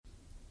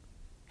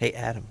Hey,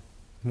 Adam.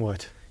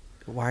 What?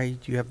 Why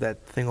do you have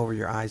that thing over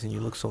your eyes and you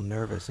look so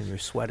nervous and you're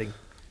sweating?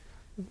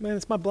 Man,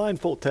 it's my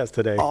blindfold test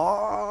today.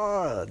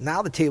 Oh,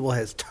 now the table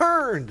has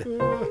turned.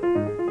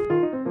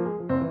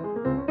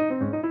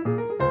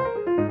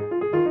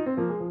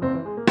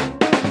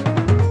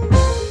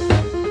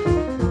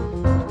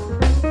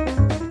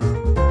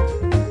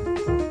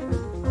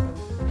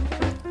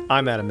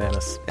 I'm Adam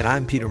Manis. And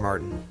I'm Peter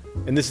Martin.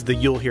 And this is the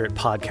You'll Hear It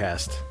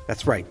podcast.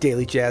 That's right.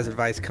 Daily jazz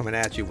advice coming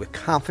at you with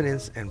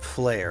confidence and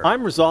flair.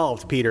 I'm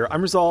resolved, Peter.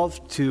 I'm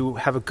resolved to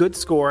have a good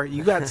score.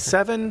 You got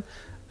 7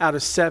 out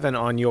of 7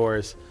 on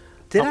yours.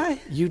 Did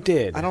I? You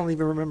did. I don't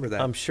even remember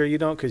that. I'm sure you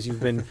don't because you've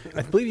been...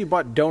 I believe you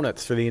bought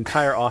donuts for the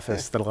entire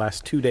office the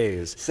last 2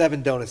 days.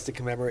 7 donuts to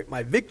commemorate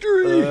my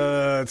victory.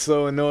 It's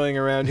so annoying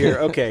around here.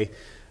 Okay.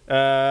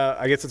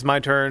 I guess it's my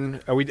turn.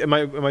 Am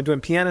I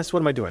doing pianist?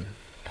 What am I doing?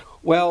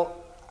 Well...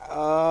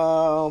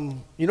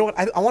 you know what?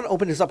 I want to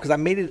open this up because I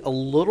made it a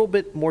little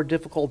bit more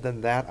difficult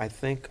than that, I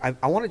think. I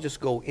want to just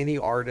go any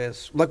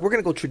artist. Like, we're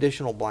going to go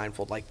traditional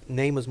blindfold, like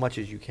name as much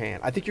as you can.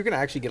 I think you're going to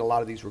actually get a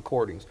lot of these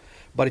recordings.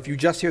 But if you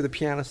just hear the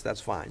pianist,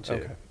 that's fine, too.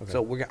 Okay.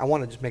 So I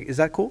want to just make, is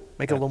that cool?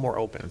 Make it a little more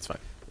open. That's fine.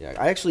 Yeah,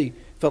 I actually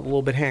felt a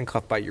little bit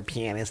handcuffed by your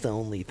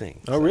pianist-only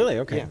thing. Oh, really?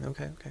 Okay. Yeah.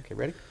 Okay,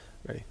 ready?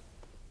 Ready.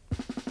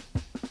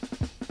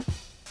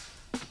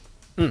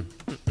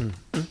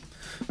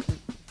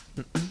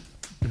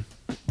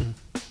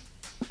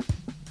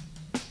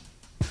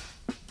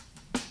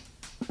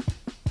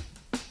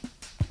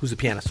 Who's the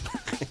pianist?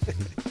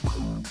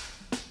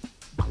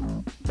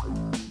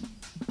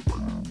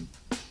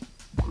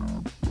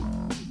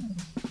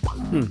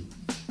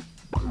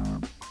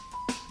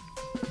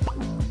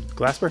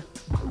 Glasper?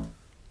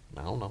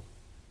 I don't know.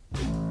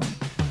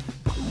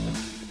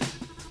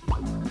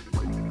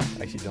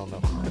 I actually don't know.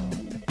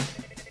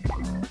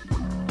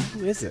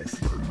 Who is this?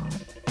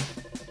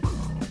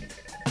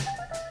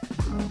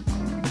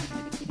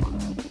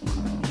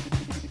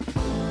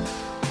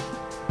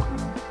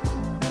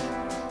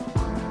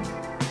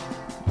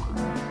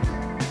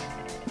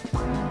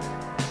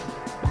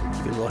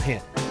 Give you a little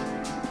hint.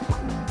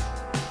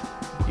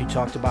 You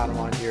talked about him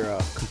on your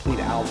complete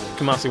album.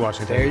 Kamasi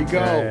Washington. There you go.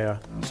 Yeah.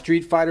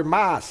 Street Fighter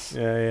Mas.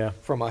 Yeah.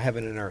 From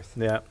Heaven and Earth.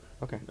 Yeah.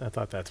 Okay. I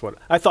thought that's what it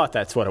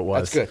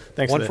was. That's good.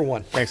 Thanks One for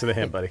one. Thanks for the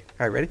hint, buddy.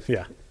 All right, ready?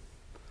 Yeah.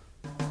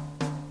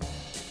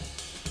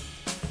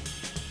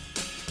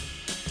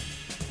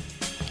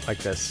 Like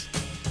this.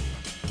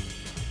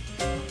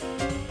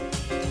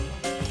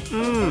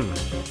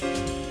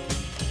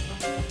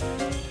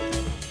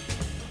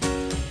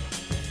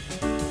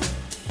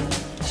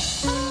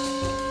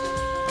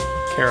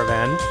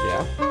 Caravan.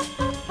 Yeah.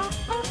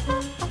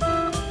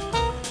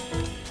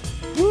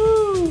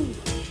 Woo!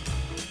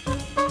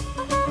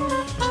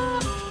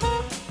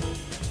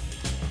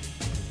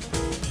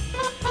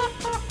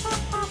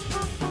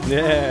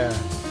 Yeah.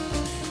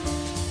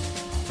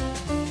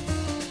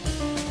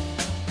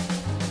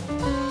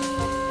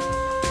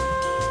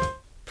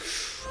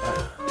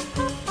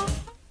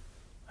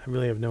 I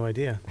really have no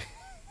idea.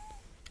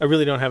 I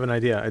really don't have an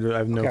idea. I have no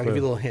Okay, I'll clue. give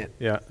you a little hint.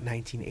 Yeah.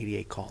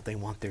 1988 call. They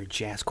want their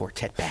jazz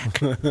quartet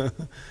back. Is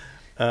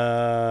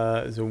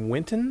it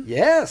Winton?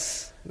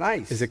 Yes.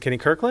 Nice. Is it Kenny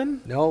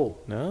Kirkland? No.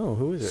 No.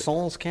 Who is it?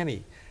 Sans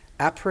Kenny.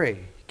 Après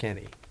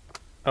Kenny.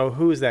 Oh,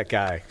 who is that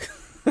guy?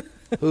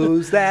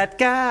 Who's that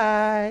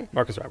guy?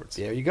 Marcus Roberts.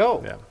 There you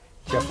go. Yeah.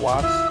 Jeff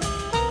Watts.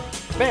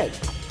 Man,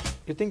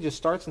 your thing just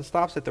starts and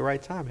stops at the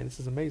right time, man. This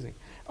is amazing.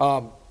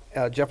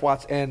 Jeff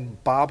Watts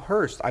and Bob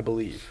Hurst, I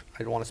believe.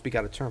 I don't want to speak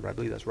out of turn, but I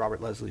believe that's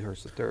Robert Leslie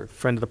Hurst III.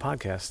 Friend of the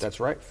podcast. That's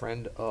right,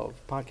 friend of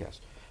podcast.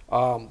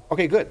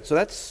 Okay, good. So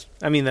that's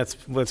Two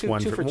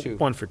one for two.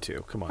 1 for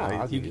 2. Come on.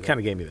 I'll give You you kind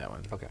of gave me that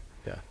one. okay.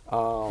 Yeah.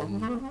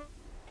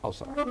 Oh,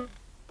 sorry.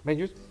 Man,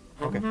 you're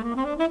okay.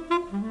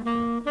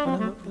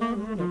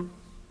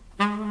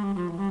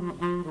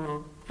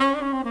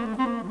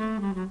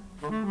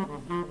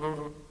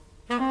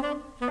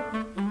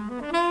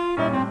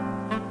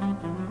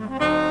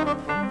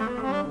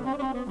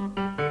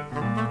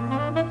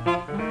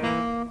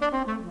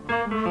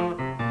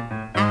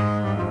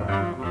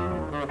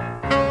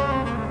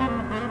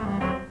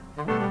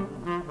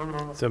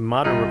 It's a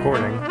modern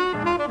recording.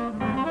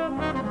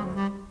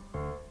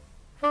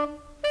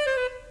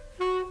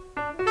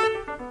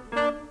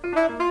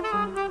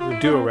 The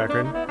duo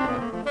record.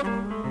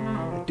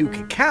 Dude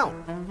can count.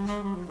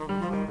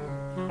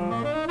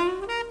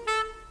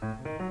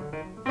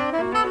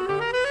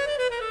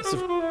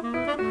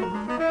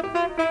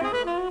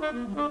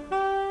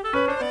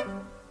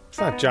 It's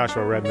not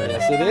Joshua Redman.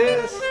 Yes, it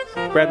is.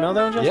 Brad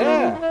Meldo and Joshua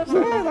Redman?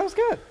 Yeah, that was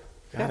good.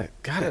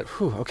 Got it.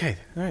 Whew, okay.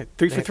 All right.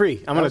 3 for 3.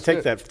 I'm going to was take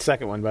good. that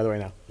second one, by the way,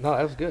 now. No,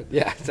 that was good.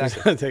 Yeah, I'm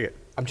exactly. going to take it.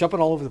 I'm jumping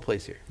all over the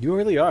place here. You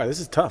really are. This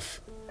is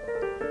tough.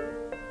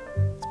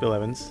 It's Bill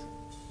Evans.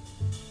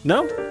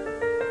 No?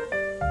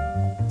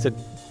 Is it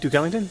Duke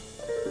Ellington?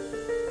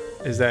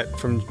 Is that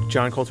from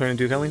John Coltrane and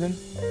Duke Ellington?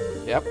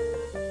 Yep.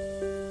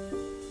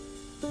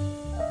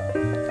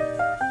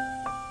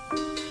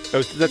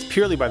 That's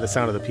purely by the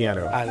sound of the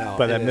piano. I know.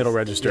 By that it middle is.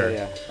 register.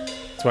 Yeah.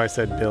 That's why I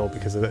said Bill,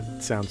 because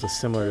that sounds so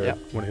similar to Yep.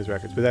 one of his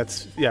records. But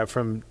that's,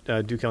 from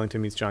Duke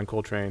Ellington meets John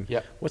Coltrane.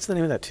 Yep. What's the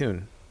name of that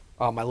tune?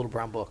 My Little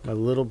Brown Book. My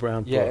Little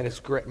Brown Book. Yeah, and it's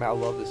great. Man, I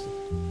love this.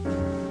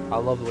 I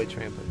love the way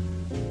Tran plays.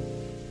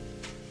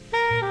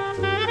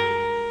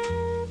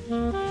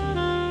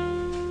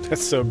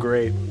 That's so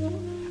great.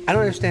 I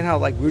don't understand how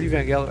like Rudy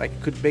Van Gelder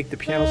could make the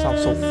piano sound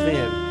so thin,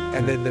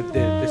 and then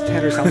this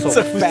tenor sounds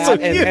so fat so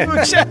and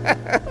huge.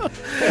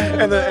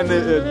 and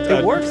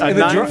it works. A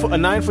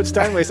 9-foot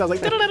Steinway sounds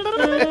like.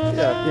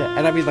 yeah,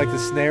 and I mean like the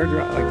snare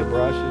drum, like the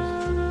brushes.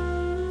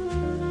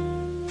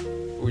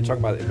 We were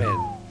talking about it, man.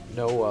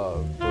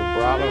 No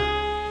vibrato.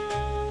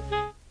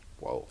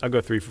 Whoa. I'll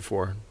go 3 for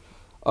 4.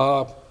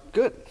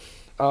 Good.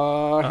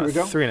 Here we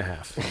go.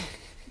 3.5.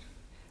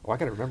 Oh, I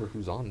gotta remember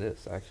who's on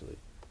this actually.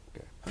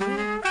 Okay.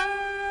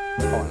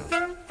 Oh, no.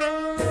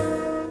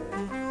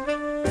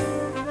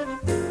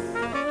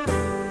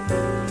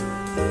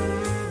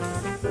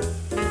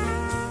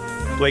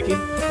 Blakey?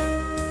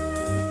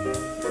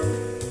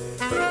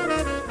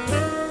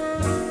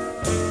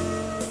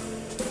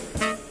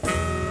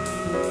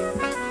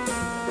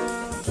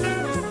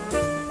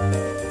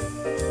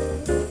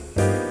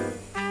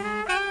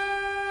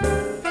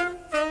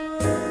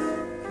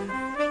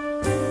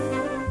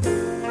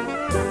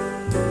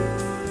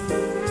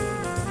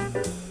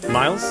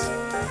 Miles?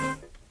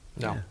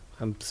 No. Yeah,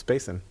 I'm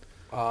spacing.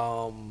 Should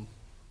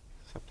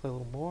I play a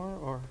little more,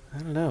 or I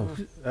don't know.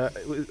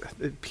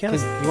 Piano.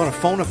 you want to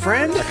phone a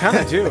friend? I kind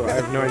of do. I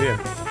have no idea.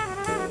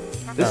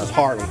 This is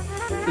hard.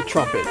 The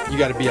trumpet. You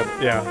got to be a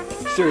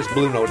serious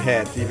blue note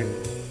head, even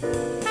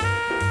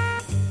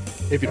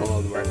if you don't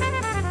know the record.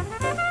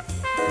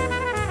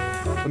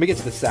 Let me get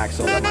to the sax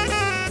solo.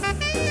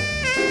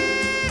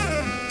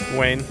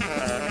 Wayne.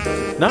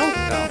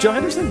 No? Joe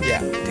Henderson?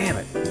 Yeah. Damn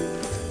it.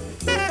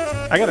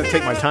 I got to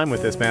take my time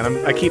with this,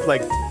 man. I keep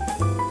like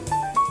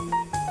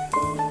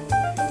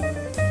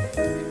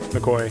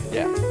McCoy.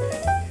 Yeah.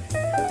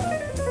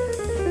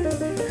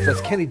 So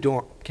that's Kenny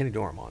Dorham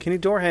on. Kenny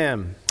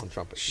Dorham. On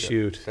trumpet.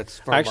 Shoot. Yeah. That's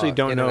from, I actually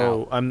don't In and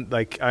know. Out. I'm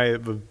like, I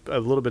have a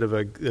little bit of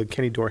a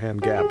Kenny Dorham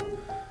gap.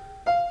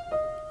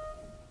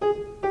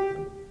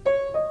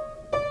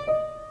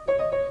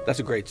 That's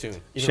a great tune.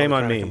 Even Shame though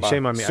on we're trying me. to combine-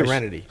 Shame on me.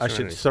 Serenity. I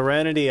should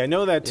Serenity. I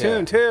know that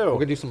tune too. We're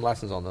gonna do some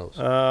lessons on those.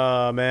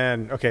 Oh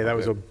man. Okay, that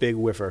was a Okay. big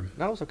whiffer.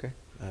 That was okay.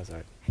 That's all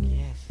right.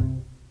 Yes.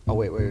 Oh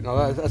wait.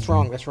 No, that's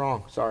wrong. That's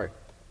wrong. Sorry.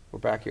 We're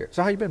back here.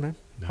 So how you been, man?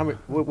 How many?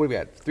 What are we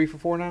at? 3 for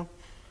 4 now?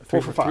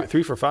 4 for 5.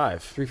 3 for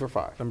 5. 3 for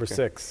 5. Number Okay.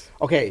 6.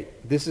 Okay,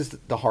 this is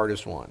the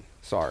hardest one.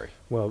 Sorry.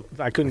 Well,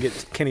 I couldn't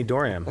get Kenny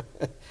Dorham.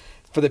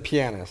 For the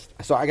pianist.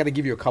 So I got to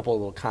give you a couple of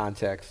little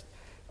context.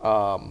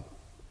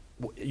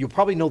 You'll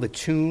probably know the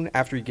tune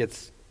after he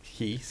gets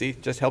see,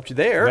 just helped you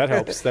there. That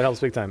helps. That helps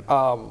big time.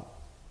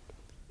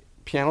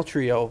 Piano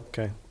trio.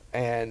 Okay.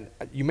 And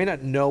you may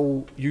not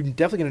know. You're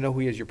definitely going to know who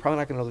he is. You're probably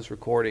not going to know this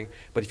recording.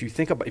 But if you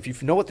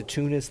know what the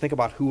tune is, think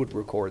about who would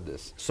record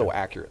this so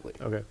accurately.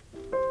 Okay.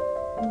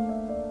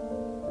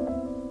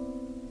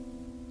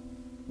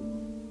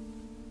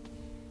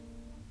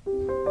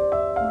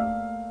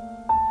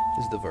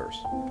 This is the verse.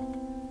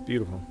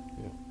 Beautiful.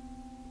 Yeah.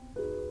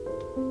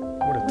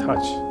 What a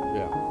touch.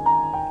 Yeah.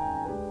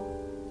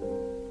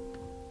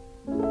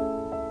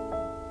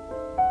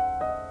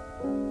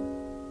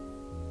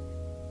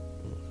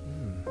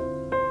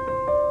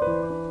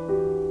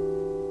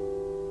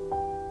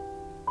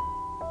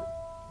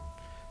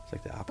 It's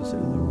like the opposite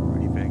of the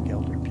Rudy Van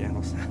Gelder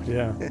piano sound.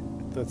 Yeah.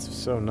 That's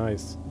so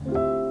nice. I'm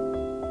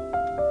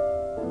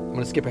going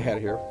to skip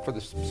ahead here for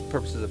the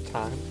purposes of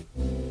time.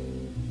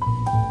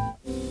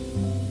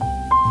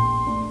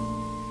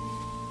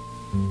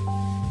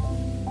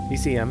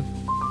 ECM.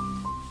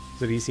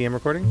 Is it ECM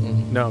recording?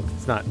 Mm-hmm. No,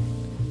 it's not.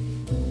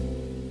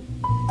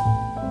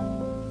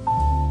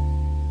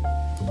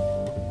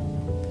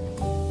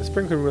 The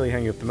spring can really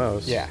hang you up the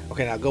most. Yeah.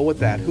 Okay, now go with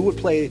that. Who would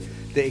play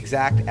the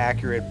exact,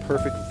 accurate,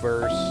 perfect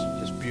verse,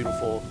 just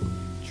beautiful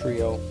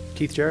trio?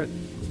 Keith Jarrett.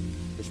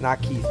 It's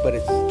not Keith, but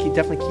it's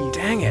definitely Keith.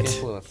 Dang it.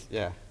 Influence.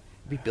 Yeah.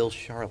 It'd be Bill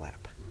Charlap.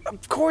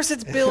 Of course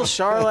it's Bill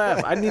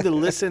Charlap. I need to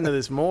listen to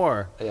this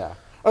more. Yeah.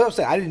 I was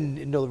saying I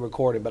didn't know the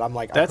recording, but I'm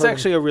like, That's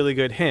actually a really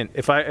good hint.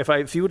 If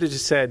you would have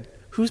just said,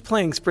 "Who's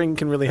playing Spring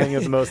Can Really Hang You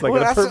Up the Most?" Like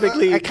well, a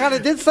perfectly, I kind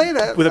of did say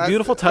that with a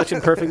beautiful touch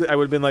and perfectly, I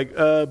would have been like,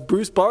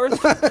 Bruce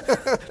Barth,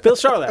 Bill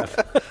Charlap.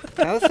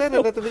 Kind of said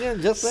it at the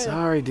beginning. Just saying.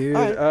 Sorry, dude.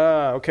 All right.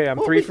 Okay, I'm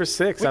Well, 3 for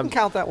 6. We can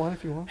count that one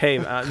if you want. Hey,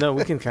 no,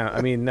 we can count. I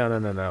mean,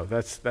 no.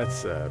 That's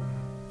This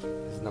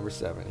is number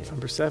 7. Here.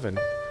 number 7.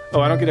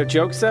 Oh, I don't get a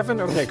joke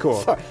 7? Okay, cool.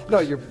 Sorry. No,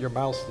 your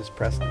mouse is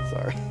Preston.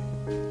 Sorry.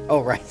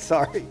 Oh, right.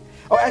 Sorry.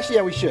 Oh, actually,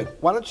 yeah, we should.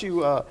 Why don't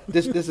you?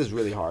 This is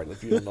really hard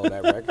if you don't know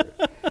that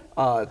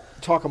record.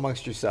 Talk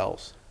amongst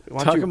yourselves.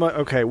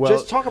 Okay, well,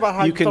 just talk about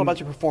how you felt about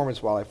your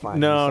performance while I find.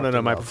 No.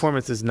 My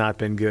performance has not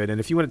been good. And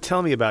if you want to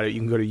tell me about it, you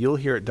can go to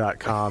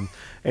you'llhearit.com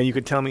and you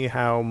can tell me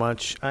how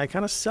much I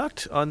kind of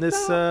sucked on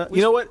this.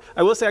 You know what?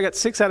 I will say I got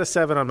 6 out of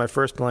 7 on my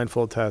first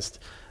blindfold test.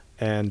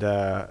 And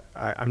I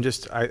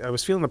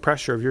was feeling the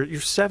pressure of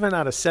your 7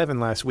 out of 7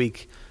 last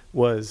week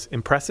was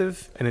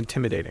impressive and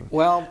intimidating.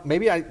 Well,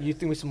 maybe you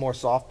threw me some more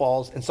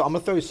softballs, and so I'm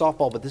gonna throw you a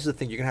softball. But this is the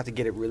thing: you're gonna have to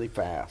get it really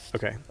fast.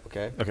 Okay.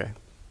 Okay. Okay.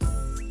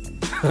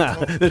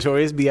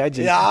 Notorious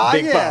B.I.G. Yeah,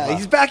 Big yeah, Papa.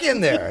 he's back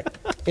in there,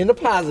 in the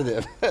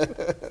positive.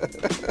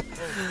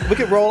 We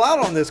could roll out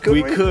on this,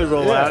 couldn't we? We could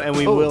roll out, and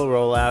we Cool. will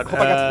roll out.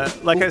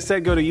 Like I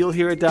said, go to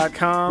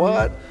you'llhearit.com.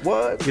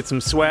 What? Get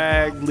some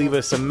swag. Leave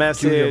us a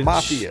message. Junior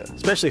Mafia.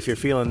 Especially if you're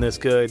feeling this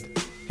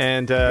good.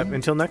 And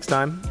until next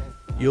time.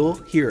 You'll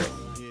hear it.